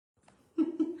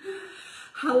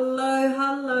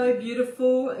Hello,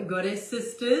 beautiful goddess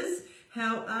sisters.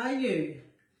 How are you?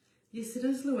 Yes, it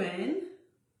is Luanne.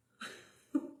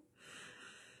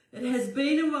 It has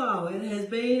been a while.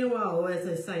 As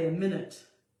they say, a minute.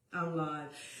 I'm live.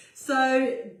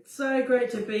 So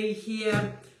great to be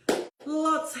here.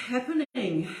 Lots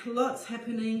happening,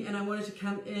 and I wanted to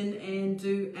come in and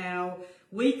do our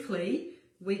weekly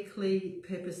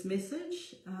purpose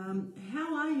message.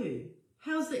 How are you?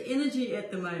 How's the energy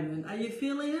at the moment? Are you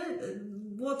feeling it?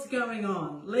 What's going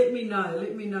on? Let me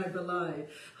know below.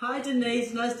 Hi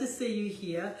Denise, nice to see you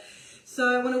here.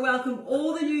 So I want to welcome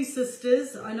all the new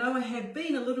sisters. I know I have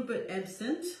been a little bit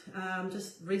absent,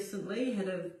 just recently, had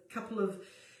a couple of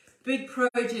big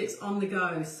projects on the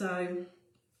go. So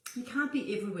you can't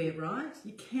be everywhere, right?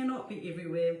 You cannot be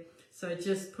everywhere. So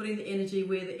just putting the energy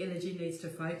where the energy needs to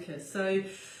focus. So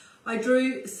I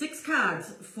drew 6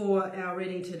 cards for our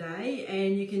reading today,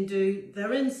 and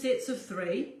they're in sets of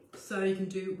 3. So you can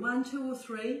do 1, 2, or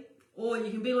 3, or you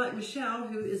can be like Michelle,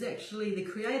 who is actually the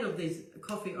creator of these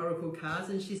coffee oracle cards,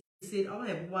 and she said, I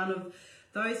have one of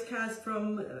those cards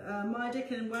from my deck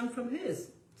and one from hers.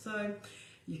 So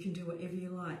you can do whatever you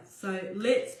like. So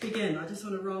let's begin. I just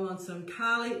want to roll on some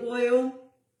Kali oil.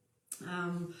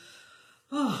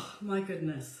 Oh my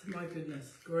goodness,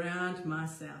 ground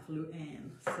myself,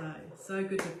 Luanne. So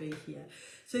good to be here.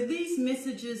 So these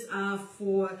messages are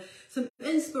for some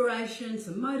inspiration,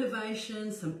 some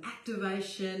motivation, some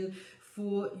activation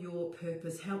for your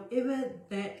purpose, however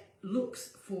that looks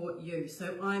for you.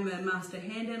 So I'm a master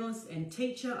hand analyst and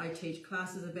teacher. I teach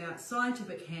classes about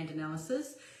scientific hand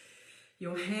analysis.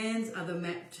 Your hands are the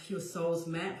map, your soul's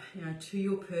map, to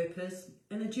your purpose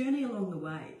and the journey along the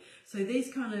way. So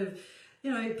these kind of,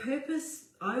 purpose,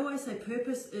 I always say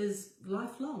purpose is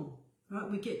lifelong, right?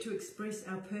 We get to express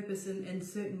our purpose in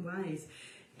certain ways.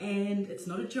 And it's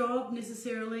not a job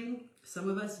necessarily. Some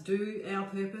of us do our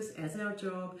purpose as our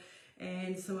job,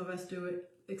 and some of us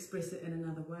express it in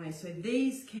another way. So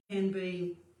these can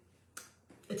be,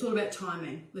 it's all about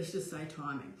timing. Let's just say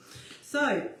timing.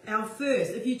 So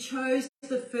if you chose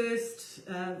the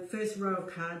first row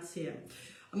of cards here,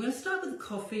 I'm going to start with the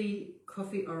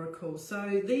coffee oracle.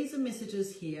 So these are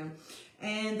messages here,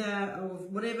 and of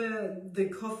whatever the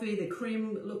coffee, the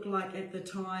cream looked like at the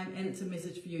time, and it's a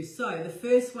message for you. So the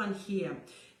first one here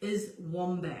is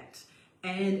Wombat,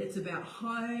 and it's about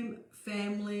home,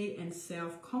 family, and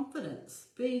self-confidence.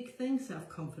 Big thing,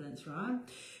 self-confidence, right?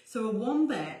 So a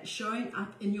wombat showing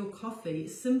up in your coffee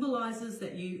symbolizes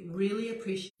that you really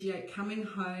appreciate coming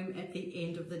home at the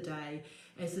end of the day,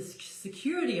 as the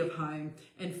security of home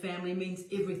and family means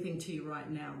everything to you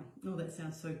right now. Oh, that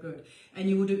sounds so good. And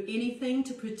you will do anything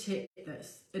to protect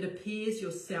this. It appears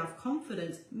your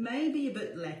self-confidence may be a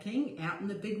bit lacking out in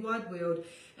the big wide world,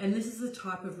 and this is the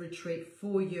type of retreat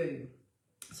for you.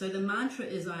 So the mantra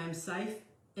is, I am safe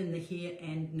in the here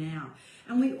and now.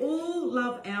 And we all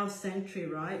love our sanctuary,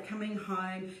 right? Coming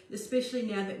home, especially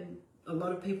now that a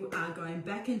lot of people are going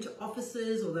back into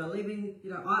offices, or they're leaving.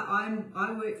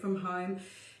 I work from home,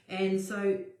 and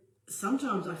so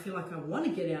sometimes I feel like I want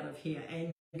to get out of here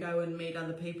and go and meet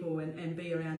other people and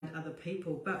be around other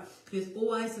people. But there's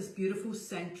always this beautiful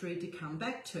sanctuary to come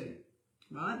back to,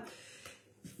 right?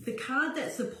 The card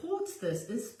that supports this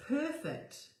is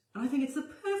Perfect. I think it's the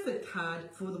perfect card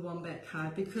for the Wombat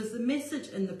card, because the message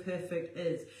in the Perfect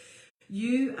is,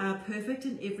 you are perfect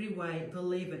in every way,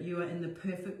 believe it. You are in the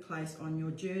perfect place on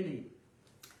your journey.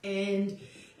 And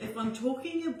if I'm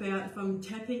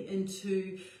tapping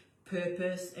into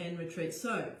purpose and retreat,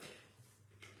 so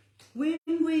when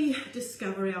we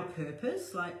discover our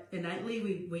purpose, like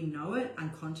innately we know it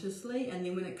unconsciously, and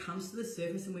then when it comes to the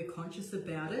surface and we're conscious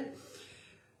about it,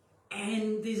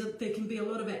 and there can be a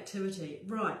lot of activity,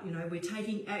 right? We're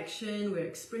taking action, we're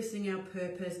expressing our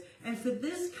purpose. And for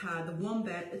this card, the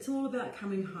Wombat, it's all about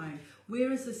coming home.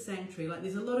 Where is the sanctuary? Like,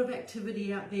 there's a lot of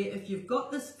activity out there. If you've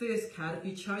got this first card, if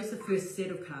you chose the first set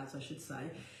of cards, I should say,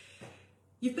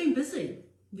 you've been busy.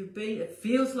 It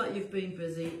feels like you've been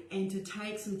busy, and to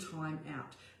take some time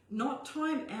out. Not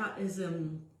time out as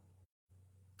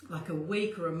like a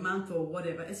week or a month or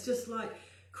whatever. It's just like,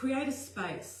 create a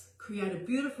space. Create a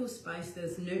beautiful space that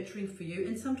is nurturing for you.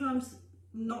 And sometimes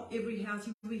not every house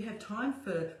we have time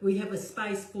for, we have a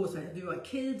space for. So if you've got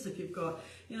kids, if you've got,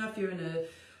 if you're in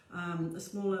a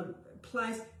smaller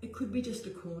place, it could be just a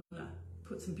corner.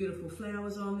 Put some beautiful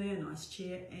flowers on there, a nice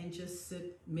chair, and just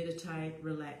sit, meditate,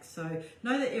 relax. So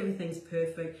know that everything's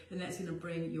perfect, and that's going to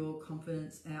bring your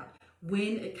confidence out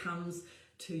when it comes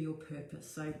to your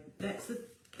purpose. So I'm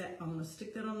going to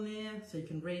stick that on there so you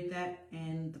can read that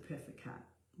and the Perfect card.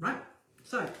 Right,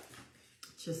 so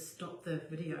just stop the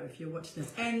video if you're watching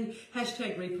this, and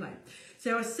hashtag replay.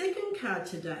 So our second card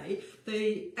today,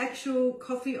 the actual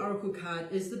Coffee Oracle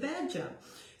card, is the Badger.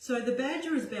 So the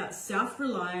Badger is about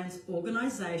self-reliance,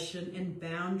 organisation and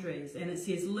boundaries. And it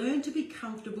says, learn to be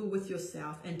comfortable with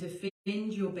yourself and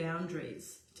defend your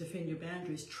boundaries. Defend your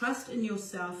boundaries. Trust in your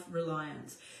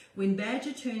self-reliance. When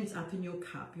Badger turns up in your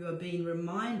cup, you are being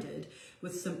reminded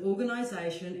with some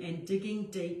organisation and digging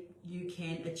deep, you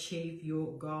can achieve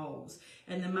your goals.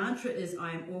 And the mantra is,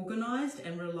 I am organised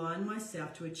and rely on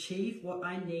myself to achieve what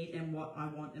I need and what I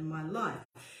want in my life.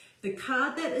 The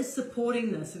card that is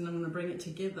supporting this, and I'm going to bring it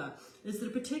together, is the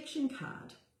protection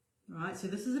card. Right, so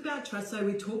this is about trust. So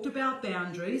we talked about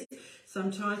boundaries.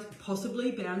 Sometimes,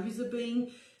 possibly, boundaries are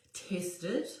being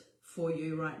tested for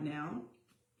you right now.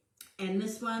 And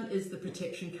this one is the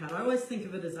protection card. I always think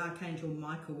of it as Archangel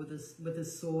Michael with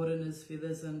his sword and his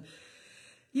feathers. And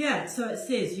yeah, so it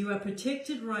says, you are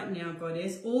protected right now,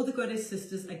 Goddess. All the Goddess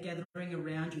sisters are gathering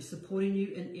around you, supporting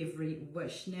you in every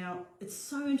wish. Now, it's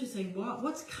so interesting.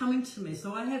 What's coming to me?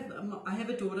 So I have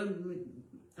a daughter, and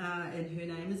her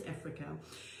name is Africa,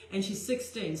 and she's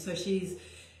 16. So she's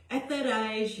at that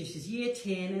age, she's year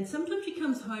 10, and sometimes she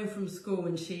comes home from school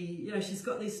and she's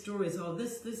got these stories. Oh,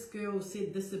 this girl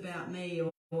said this about me,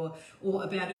 or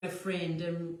about her friend,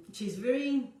 and she's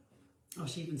very. Oh,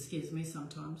 she even scares me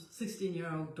sometimes.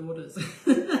 16-year-old daughters.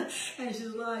 And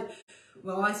she's like,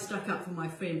 well, I stuck up for my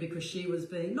friend because she was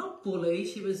being, not bullied,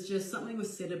 she was just, something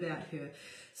was said about her.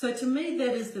 So to me,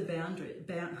 that is the boundary,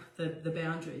 the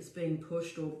boundaries being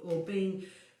pushed or being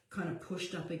kind of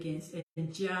pushed up against.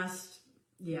 And just,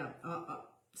 yeah.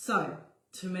 So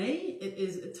to me, it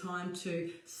is a time to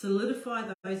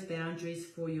solidify those boundaries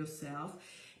for yourself.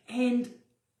 And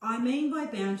I mean by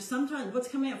boundaries, sometimes what's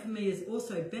coming out for me is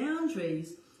also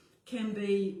boundaries can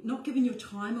be not giving your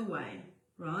time away,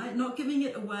 right? Not giving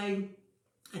it away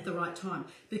at the right time.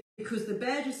 Because the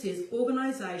Badger says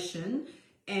organisation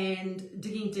and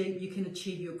digging deep, you can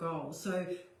achieve your goals. So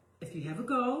if you have a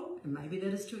goal, and maybe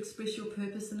that is to express your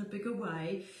purpose in a bigger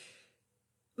way,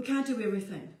 we can't do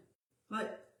everything.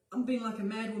 Like, I'm being like a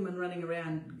mad woman running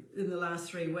around in the last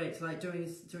 3 weeks, like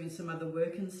doing some other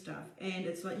work and stuff. And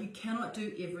it's like, you cannot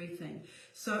do everything.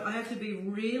 So I have to be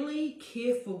really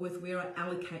careful with where I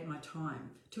allocate my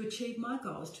time to achieve my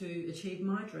goals, to achieve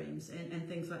my dreams and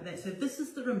things like that. So this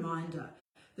is the reminder.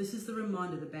 This is the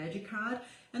reminder, the Badger card.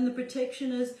 And the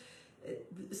protection is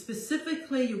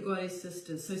specifically your Goddess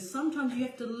sisters. So sometimes you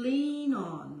have to lean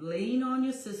on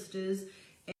your sisters,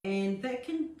 and that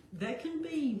can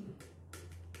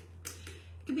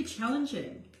be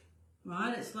challenging,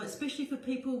 right? It's like, especially for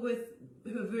people who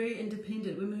are very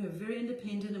independent, women who are very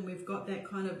independent, and we've got that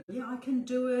kind of, yeah, I can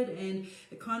do it, and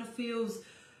it kind of feels,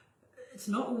 it's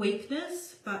not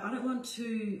weakness, but I don't want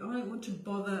to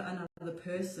bother another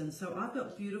person. So I've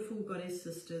got beautiful Goddess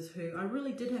sisters who I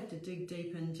really did have to dig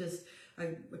deep in just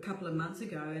a couple of months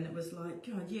ago, and it was like,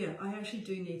 God, yeah, I actually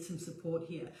do need some support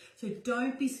here. So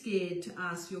don't be scared to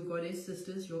ask your Goddess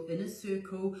sisters, your inner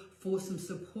circle, for some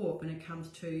support when it comes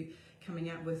to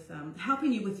coming out with,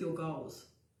 helping you with your goals.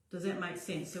 Does that make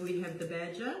sense? So we have the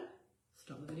Badger,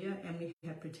 stop the video, and we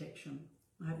have protection.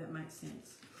 I hope that makes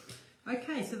sense.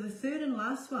 Okay, so the third and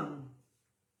last one.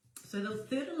 So the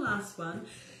third and last one,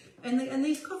 and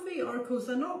these coffee oracles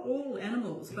are not all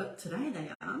animals, but today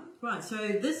they are. Right, so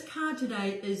this card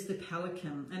today is the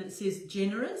Pelican, and it says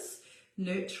generous,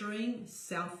 nurturing,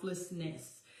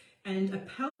 selflessness. And a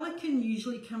pelican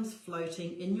usually comes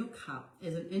floating in your cup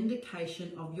as an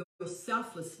indication of your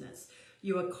selflessness.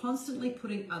 You are constantly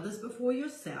putting others before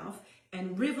yourself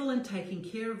and revel in taking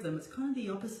care of them. It's kind of the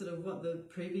opposite of what the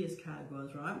previous card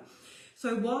was, right?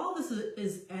 So while this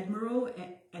is admirable,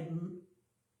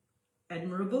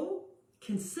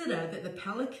 consider that the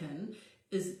pelican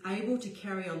is able to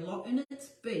carry a lot in its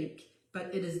beak, but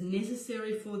it is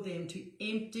necessary for them to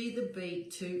empty the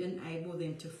beak to enable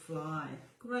them to fly.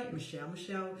 Great, Michelle.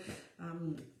 Michelle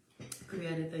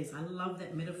created these. I love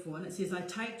that metaphor. And it says, I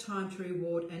take time to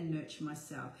reward and nurture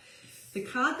myself. The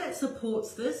card that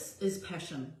supports this is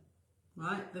passion,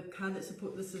 right? The card that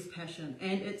supports this is passion.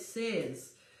 And it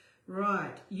says,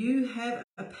 right, you have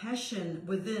a passion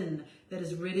within that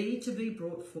is ready to be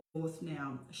brought forth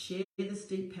now. Share this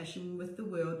deep passion with the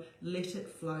world. Let it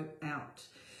flow out.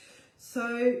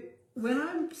 So when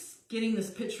I'm getting this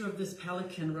picture of this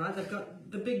pelican, right, they've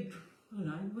got the big, I don't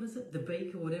know, what is it, the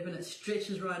beak or whatever, and it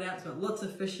stretches right out. It's got lots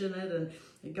of fish in it, and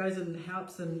it goes and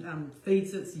helps and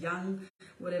feeds its young,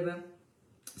 whatever.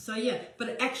 So yeah, but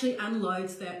it actually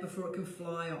unloads that before it can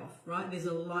fly off, right? There's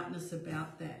a lightness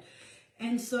about that.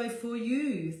 And so for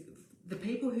you, the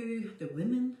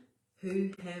women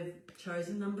who have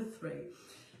chosen number 3,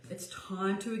 It's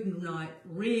time to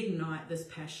reignite this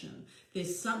passion.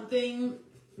 There's something,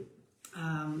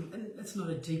 and it's not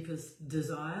a deepest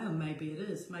desire, or maybe it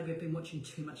is. Maybe I've been watching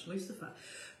too much Lucifer.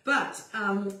 But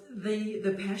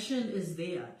the passion is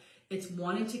there. It's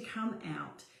wanting to come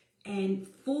out. And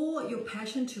for your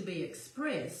passion to be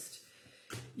expressed,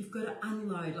 you've got to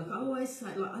unload. Like I always say,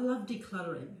 like I love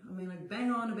decluttering. I mean, I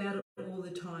bang on about it all the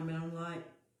time, and I'm like,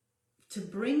 to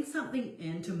bring something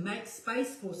in, to make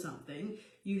space for something,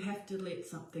 you have to let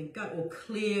something go or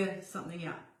clear something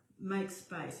out. Make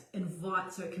space,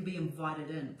 invite, so it can be invited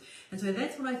in. And so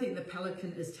that's what I think the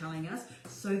Pelican is telling us,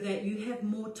 so that you have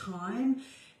more time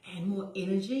and more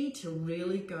energy to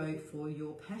really go for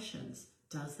your passions.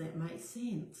 Does that make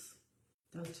sense?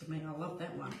 Does to me. I love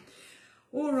that one.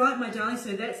 All right, my darling,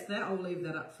 so that's that. I'll leave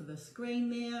that up for the screen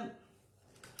there.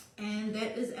 And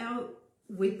that is our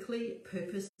weekly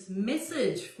purpose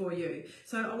message for you.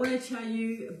 So I want to tell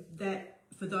you that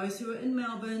for those who are in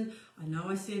Melbourne, I know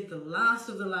I said the last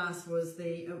of the last was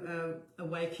the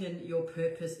Awaken Your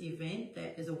Purpose event.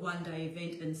 That is a one-day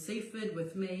event in Seaford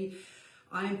with me.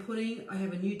 I have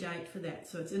a new date for that.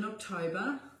 So it's in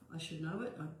October. I should know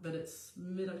it, but it's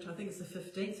mid-October. I think it's the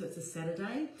 15th, so it's a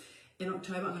Saturday in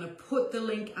October. I'm going to put the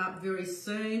link up very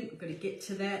soon. I'm going to get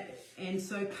to that. And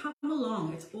so come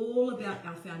along. It's all about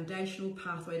our foundational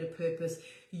pathway to purpose,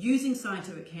 using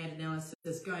scientific hand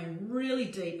analysis, going really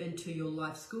deep into your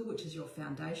life school, which is your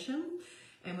foundation.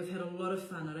 And we've had a lot of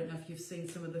fun. I don't know if you've seen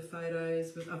some of the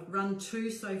photos. I've run 2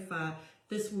 so far.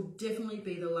 This will definitely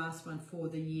be the last one for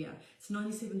the year. It's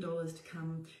 $97 to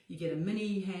come. You get a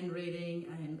mini hand reading,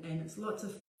 and it's lots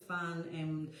of fun,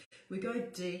 and we go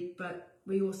deep, but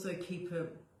we also keep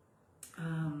it,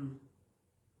 I'm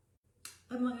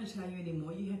not going to tell you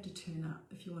anymore. You have to turn up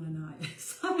if you want to know.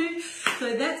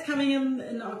 So that's coming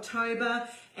in October,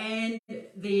 and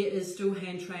there is still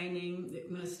hand training.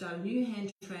 I'm going to start a new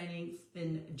hand training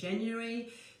in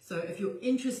January. So if you're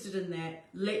interested in that,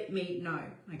 let me know,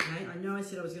 okay? I know I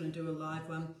said I was going to do a live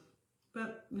one,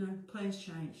 but, you know, plans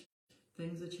change.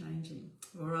 Things are changing.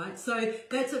 All right, so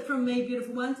that's it from me,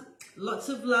 beautiful ones. Lots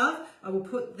of love. I will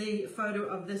put the photo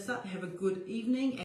of this up. Have a good evening.